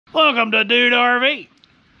Welcome to Dude RV.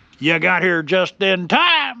 You got here just in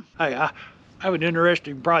time. Hey, I have an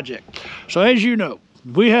interesting project. So as you know,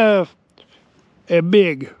 we have a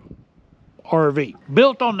big RV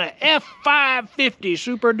built on the F550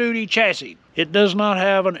 Superduty chassis. It does not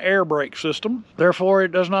have an air brake system. Therefore,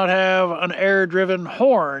 it does not have an air-driven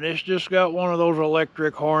horn. It's just got one of those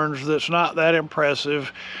electric horns that's not that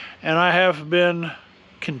impressive. And I have been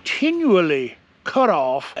continually cut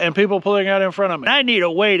off and people pulling out in front of me. I need a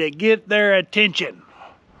way to get their attention.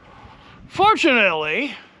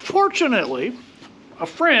 Fortunately, a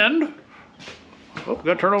friend, oh,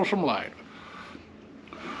 gotta turn on some light.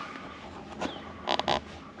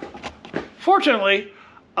 Fortunately,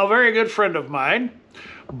 a very good friend of mine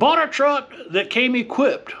bought a truck that came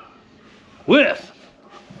equipped with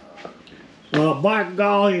a by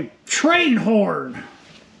golly train horn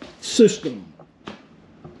system.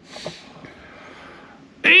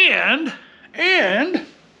 And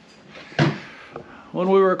when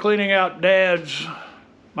we were cleaning out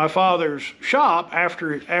my father's shop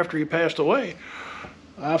after he passed away,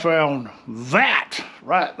 I found that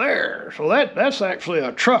right there. So that's actually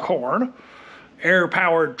a truck horn,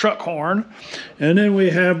 air-powered truck horn. And then we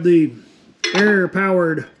have the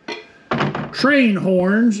air-powered train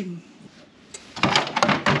horns.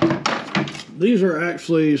 These are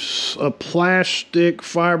actually a plastic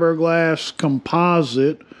fiberglass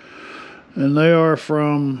composite, and they are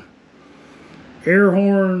from Air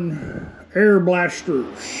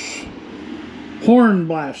Blasters, Horn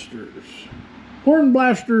Blasters,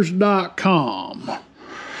 hornblasters.com.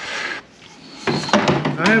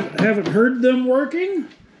 I haven't heard them working.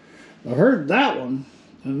 I heard that one,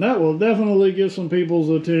 and that will definitely get some people's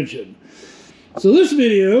attention. So this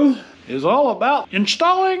video is all about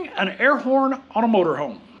installing an air horn on a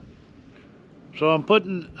motorhome. So I'm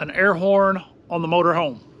putting an air horn on the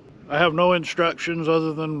motorhome. I have no instructions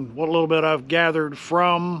other than what little bit I've gathered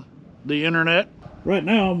from the internet. Right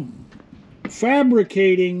now I'm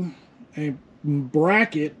fabricating a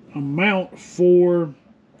bracket, a mount for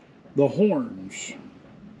the horns.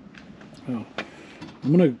 Now,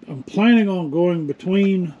 I'm planning on going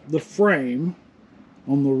between the frame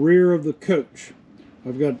on the rear of the coach.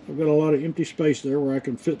 I've got a lot of empty space there where I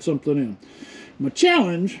can fit something in. My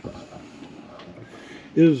challenge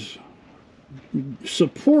is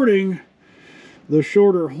supporting the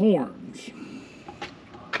shorter horns.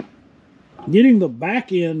 Getting the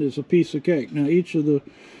back end is a piece of cake. Now each of the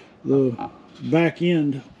back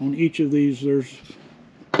end on each of these, there's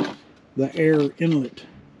the air inlet,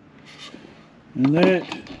 and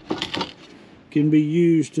that can be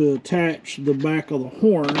used to attach the back of the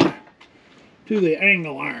horn to the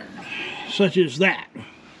angle iron, such as that.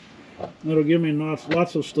 That'll give me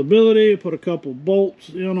lots of stability. Put a couple bolts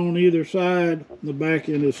in on either side. The back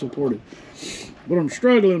end is supported. What I'm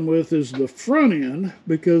struggling with is the front end,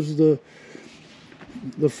 because the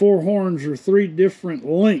four horns are 3 different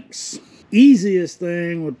lengths. Easiest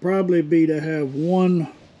thing would probably be to have one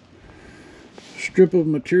strip of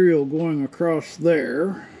material going across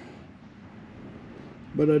there,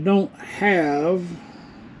 but I don't have.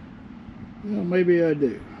 Well, maybe I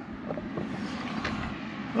do.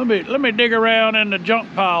 Let me dig around in the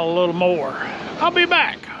junk pile a little more. I'll be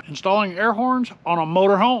back. Installing air horns on a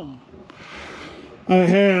motorhome. I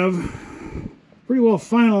have pretty well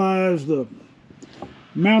finalized the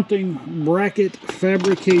mounting bracket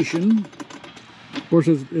fabrication. Of course,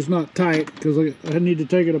 it's not tight because I need to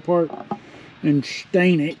take it apart and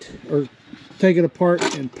stain it, or take it apart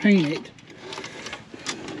and paint it.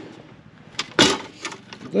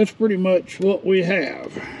 That's pretty much what we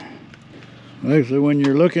have. Actually, when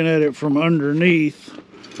you're looking at it from underneath,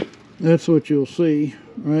 that's what you'll see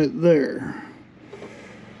right there.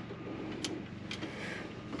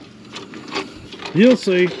 You'll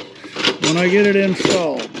see when I get it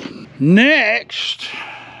installed. Next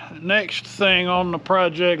thing on the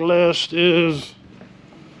project list is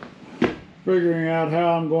figuring out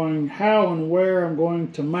how and where I'm going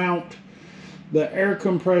to mount the air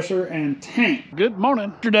compressor and tank. Good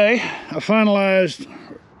morning. Today I finalized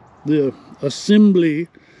the assembly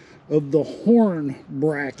of the horn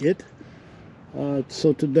bracket.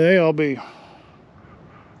 So today I'll be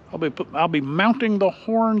mounting the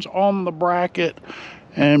horns on the bracket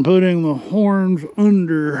and putting the horns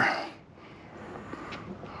under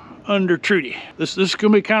Trudy. This is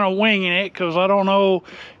gonna be kind of winging it because I don't know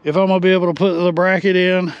if I'm gonna be able to put the bracket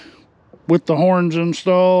in with the horns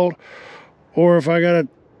installed, or if I gotta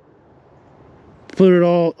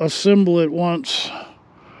assemble it once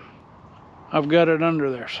I've got it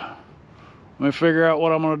under there. So let me figure out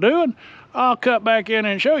what I'm gonna do, and I'll cut back in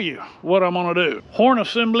and show you what I'm gonna do. Horn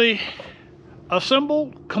assembly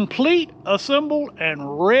assemble, complete, assembled,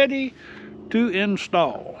 and ready to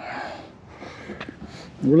install.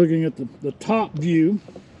 We're looking at the top view.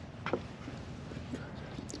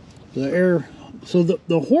 The air, so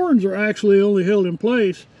the horns are actually only held in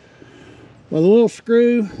place by the little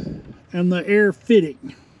screw and the air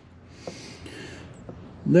fitting.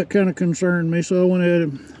 That kind of concerned me, so I went ahead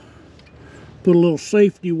and put a little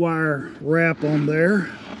safety wire wrap on there.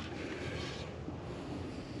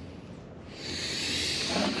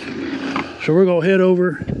 So we're gonna head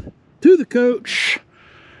over to the coach,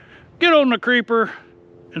 get on the creeper,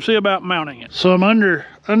 and see about mounting it. So I'm under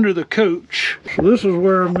the coach. So this is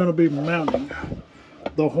where I'm gonna be mounting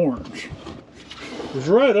the horns. It's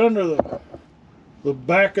right under the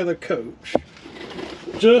back of the coach,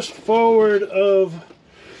 just forward of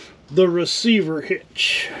the receiver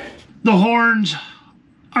hitch. The horns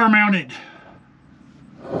are mounted.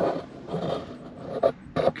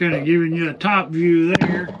 Kind of giving you a top view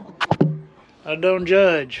there. I don't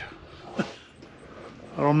judge.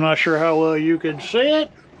 I'm not sure how well you can see it.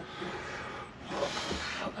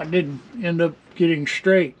 I didn't end up getting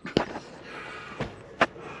straight.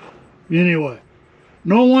 Anyway,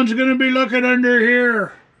 no one's gonna be looking under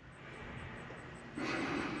here.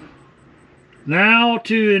 Now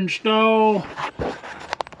to install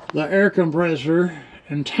the air compressor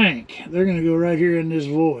and tank. They're gonna go right here in this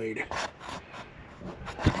void.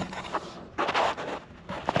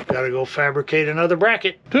 Gotta go fabricate another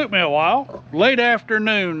bracket. Took me a while, late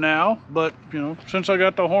afternoon now, but you know, since I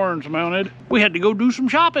got the horns mounted, we had to go do some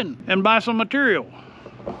shopping and buy some material.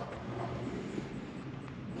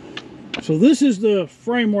 So this is the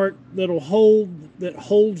framework that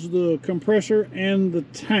holds the compressor and the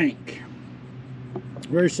tank.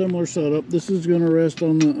 Very similar setup. This is going to rest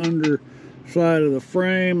on the underside of the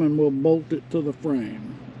frame, and we'll bolt it to the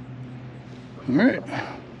frame. All right.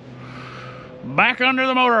 Back under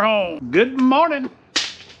the motorhome. Good morning.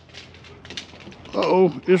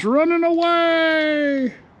 Uh-oh, it's running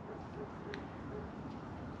away.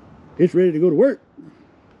 It's ready to go to work.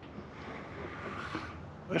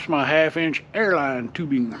 That's my 1/2-inch airline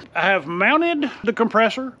tubing. I have mounted the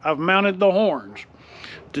compressor. I've mounted the horns.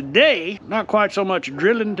 Today, not quite so much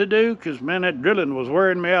drilling to do, because man, that drilling was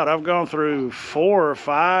wearing me out. I've gone through 4 or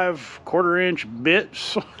 5 1/4-inch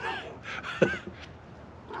bits.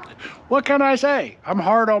 What can I say? I'm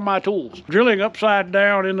hard on my tools. Drilling upside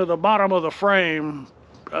down into the bottom of the frame,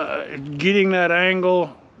 getting that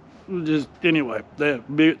angle, just anyway, the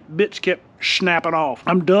bits kept snapping off.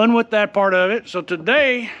 I'm done with that part of it. So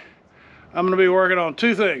today, I'm gonna be working on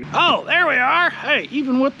 2 things. Oh, there we are. Hey,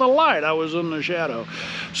 even with the light, I was in the shadow.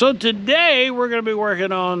 So today, we're gonna be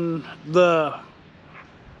working on the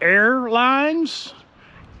air lines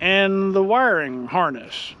and the wiring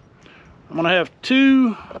harness. I'm gonna have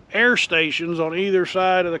 2 air stations on either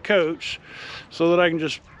side of the coach so that I can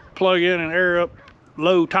just plug in and air up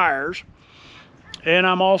low tires. And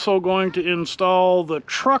I'm also going to install the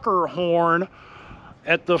trucker horn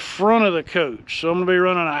at the front of the coach. So I'm gonna be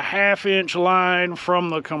running a 1/2-inch line from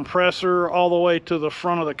the compressor all the way to the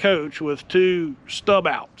front of the coach with 2 stub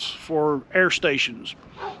outs for air stations.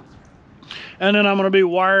 And then I'm going to be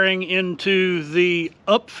wiring into the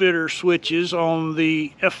upfitter switches on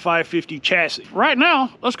the F550 chassis. Right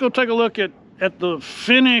now, let's go take a look at the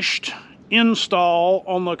finished install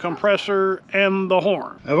on the compressor and the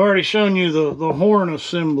horn. I've already shown you the horn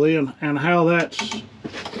assembly and how that's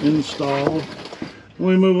installed. When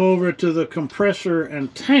we move over to the compressor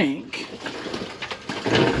and tank,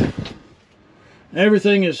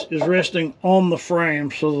 everything is resting on the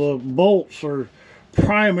frame, so the bolts are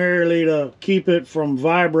primarily to keep it from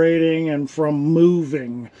vibrating and from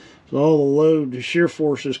moving. So all the load, the shear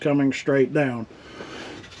force is coming straight down.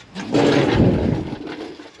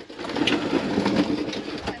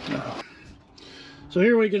 So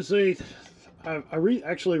here we can see I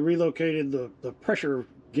actually relocated the pressure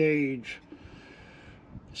gauge.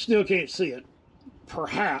 Still can't see it.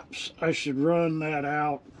 Perhaps I should run that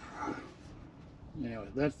out. Anyway,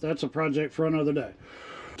 that's a project for another day.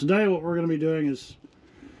 Today what we're going to be doing is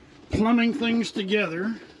plumbing things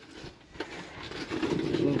together.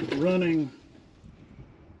 So running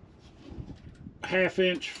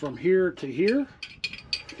 1/2-inch from here to here,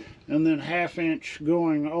 and then 1/2-inch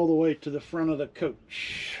going all the way to the front of the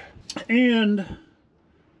coach, and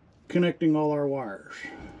connecting all our wires,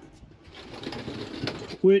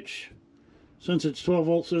 which, since it's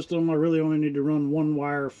 12-volt system, I really only need to run 1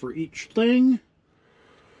 wire for each thing.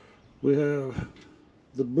 We have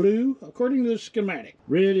the blue, according to the schematic.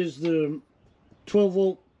 Red is the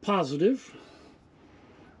 12-volt positive.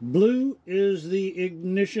 Blue is the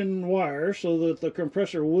ignition wire so that the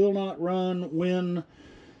compressor will not run when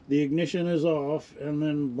the ignition is off, and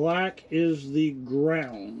then black is the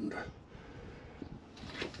ground.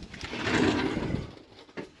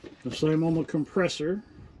 The same on the compressor.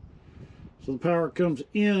 So the power comes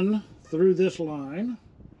in through this line,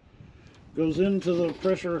 goes into the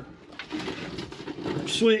pressure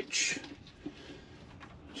switch.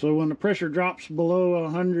 So when the pressure drops below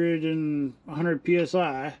 100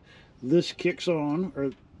 psi, this kicks on,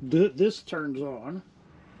 or this turns on,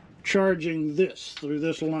 charging this through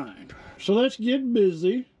this line. So let's get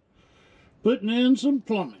busy putting in some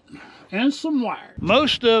plumbing and some wire.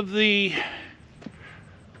 Most of the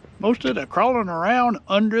crawling around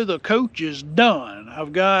under the coach is done.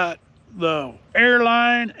 I've got the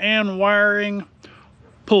airline and wiring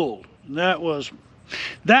pulled. That was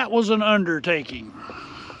an undertaking.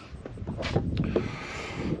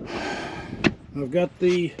 I've got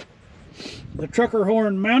the trucker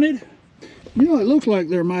horn mounted. You know, it looks like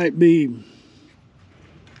there might be, I'm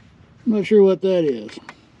not sure what that is,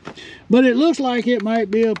 but it looks like it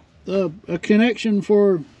might be a connection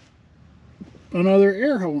for another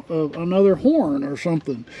air horn, another horn or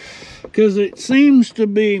something, because it seems to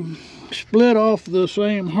be split off the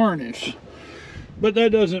same harness, but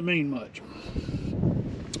that doesn't mean much.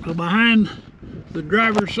 So behind the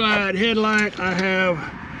driver's side headlight, I have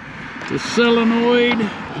the solenoid.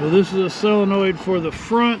 So this is a solenoid for the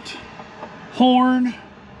front horn,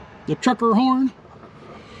 the trucker horn.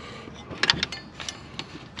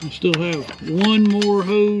 I still have one more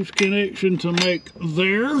hose connection to make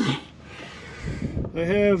there. I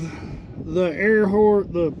have the air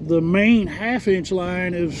horn, the main half-inch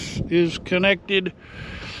line is connected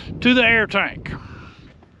to the air tank.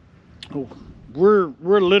 Oh, we're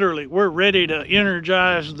ready to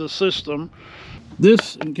energize the system.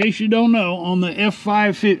 This, in case you don't know, on the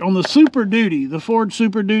F550, on the Superduty, the Ford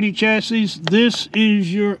Superduty chassis, this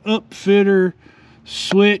is your upfitter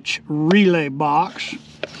switch relay box.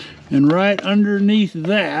 And right underneath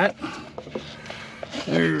that,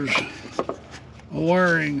 there's a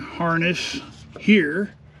wiring harness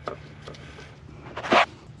here.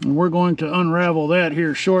 And we're going to unravel that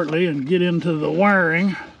here shortly and get into the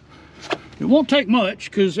wiring. It won't take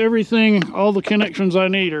much because everything, all the connections I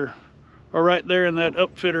need are right there in that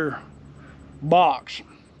upfitter box.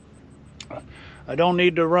 I don't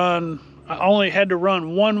need to run, I only had to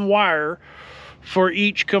run one wire for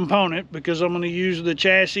each component because I'm going to use the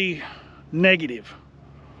chassis negative.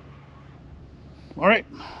 All right,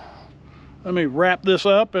 let me wrap this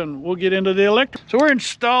up and we'll get into the electric. So we're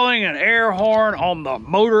installing an air horn on the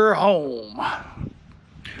motorhome.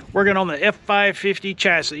 Working on the F550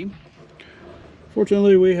 chassis.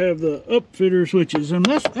 Fortunately, we have the upfitter switches, and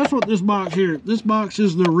that's what this box here. This box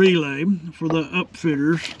is the relay for the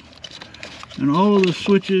upfitters, and all of the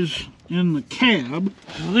switches in the cab.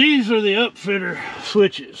 These are the upfitter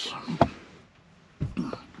switches.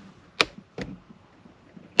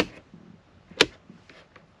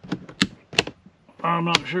 I'm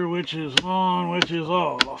not sure which is on, which is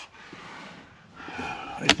off.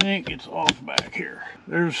 I think it's off back here.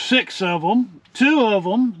 There's 6 of them. 2 of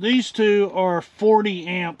them, these 2 are 40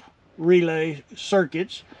 amp relay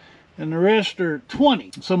circuits, and the rest are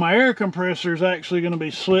 20. So my air compressor is actually going to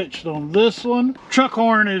be switched on this one. Truck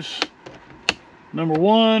horn is number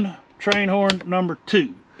 1, train horn number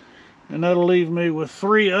 2. And that'll leave me with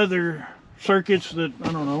 3 other circuits that,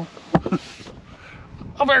 I don't know.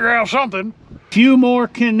 I'll figure out something. Few more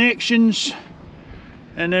connections,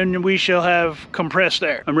 and then we shall have compressed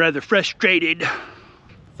air. I'm rather frustrated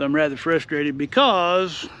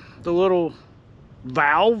because the little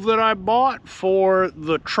valve that I bought for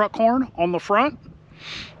the truck horn on the front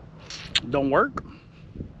don't work.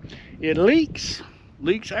 It leaks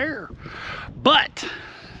air, but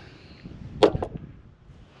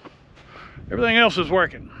everything else is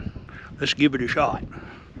working. Let's give it a shot,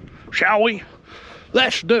 shall we?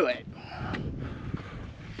 Let's do it.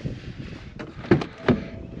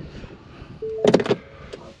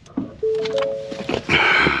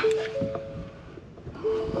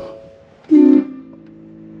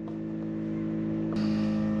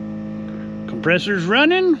 Compressor's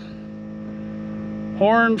running,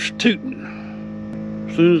 horns tooting.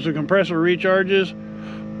 As soon as the compressor recharges,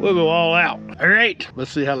 we'll go all out. All right,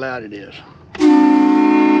 let's see how loud it is.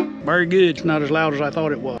 Very good. It's not as loud as I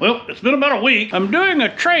thought it was. Well, it's been about a week. I'm doing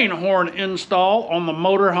a train horn install on the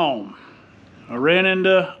motorhome. I ran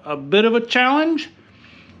into a bit of a challenge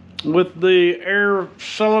with the air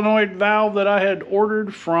solenoid valve that I had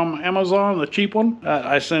ordered from Amazon, the cheap one.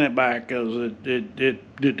 I sent it back because it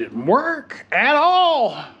didn't work at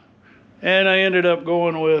all. And I ended up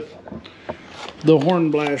going with the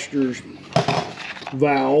horn blaster's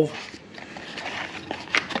valve.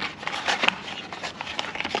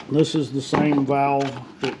 This is the same valve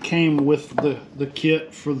that came with the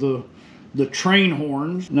kit for the train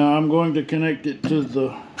horns. Now I'm going to connect it to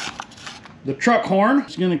the truck horn.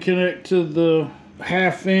 It's going to connect to the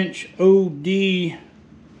 1/2-inch OD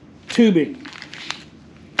tubing.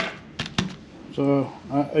 So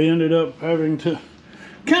I ended up having to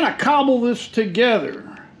kind of cobble this together.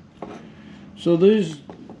 So this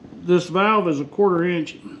valve is a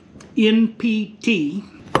 1/4-inch NPT,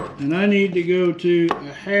 and I need to go to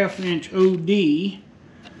a 1/2-inch OD.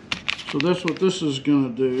 So that's what this is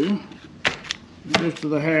going to do. It goes to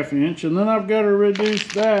the 1/2-inch, and then I've got to reduce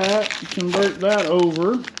that, convert that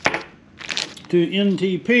over to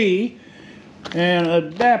NTP, and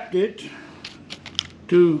adapt it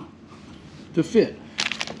to fit.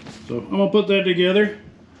 So I'm gonna put that together,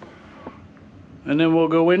 and then we'll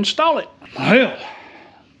go install it. Well,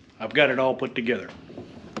 I've got it all put together.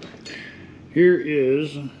 Here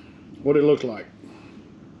is what it looked like.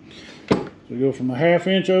 So go from a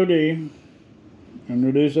 1/2-inch OD and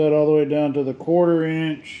reduce that all the way down to the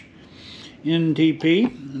 1/4-inch NTP,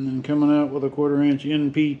 and then coming out with a 1/4-inch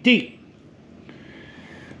NPT.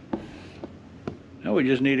 Now we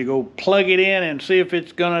just need to go plug it in and see if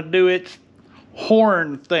it's gonna do its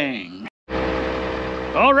horn thing.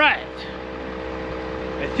 All right,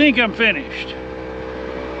 I think I'm finished.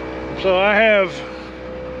 So I have,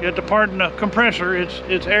 you have to pardon the compressor,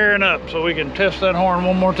 it's airing up, so we can test that horn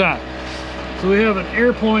one more time. So we have an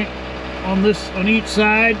air point on each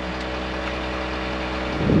side.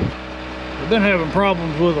 I've been having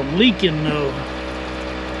problems with them leaking though.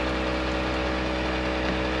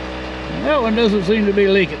 That one doesn't seem to be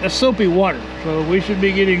leaking. That's soapy water, so we should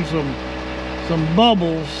be getting some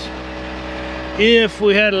bubbles if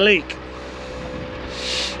we had a leak.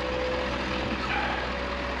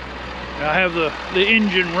 I have the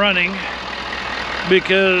engine running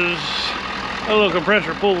because a little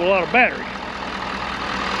compressor pulls a lot of battery.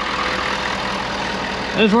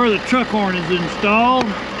 That's where the truck horn is installed,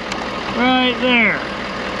 right there.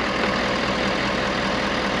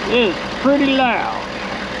 It's pretty loud.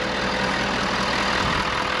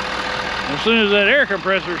 As soon as that air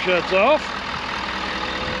compressor shuts off,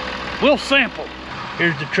 we'll sample.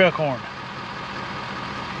 Here's the truck horn.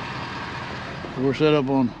 We're set up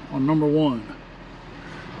on number 1.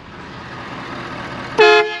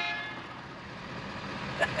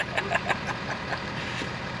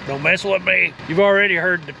 Don't mess with me. You've already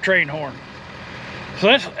heard the train horn. So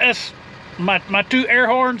that's my 2 air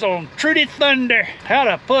horns on Trudy Thunder. How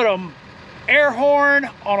to put an air horn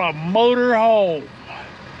on a motorhome.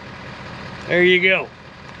 There you go.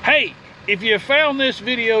 Hey, if you found this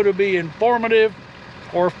video to be informative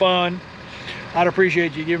or fun, I'd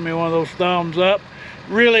appreciate you giving me one of those thumbs up.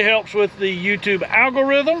 Really helps with the YouTube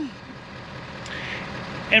algorithm.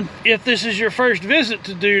 And if this is your first visit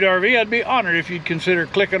to Dude RV, I'd be honored if you'd consider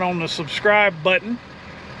clicking on the subscribe button.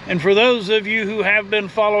 And for those of you who have been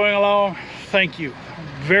following along, thank you.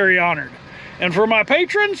 Very honored. And for my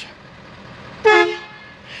patrons,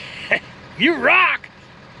 you rock!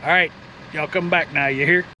 All right, y'all come back now, you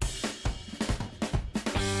hear?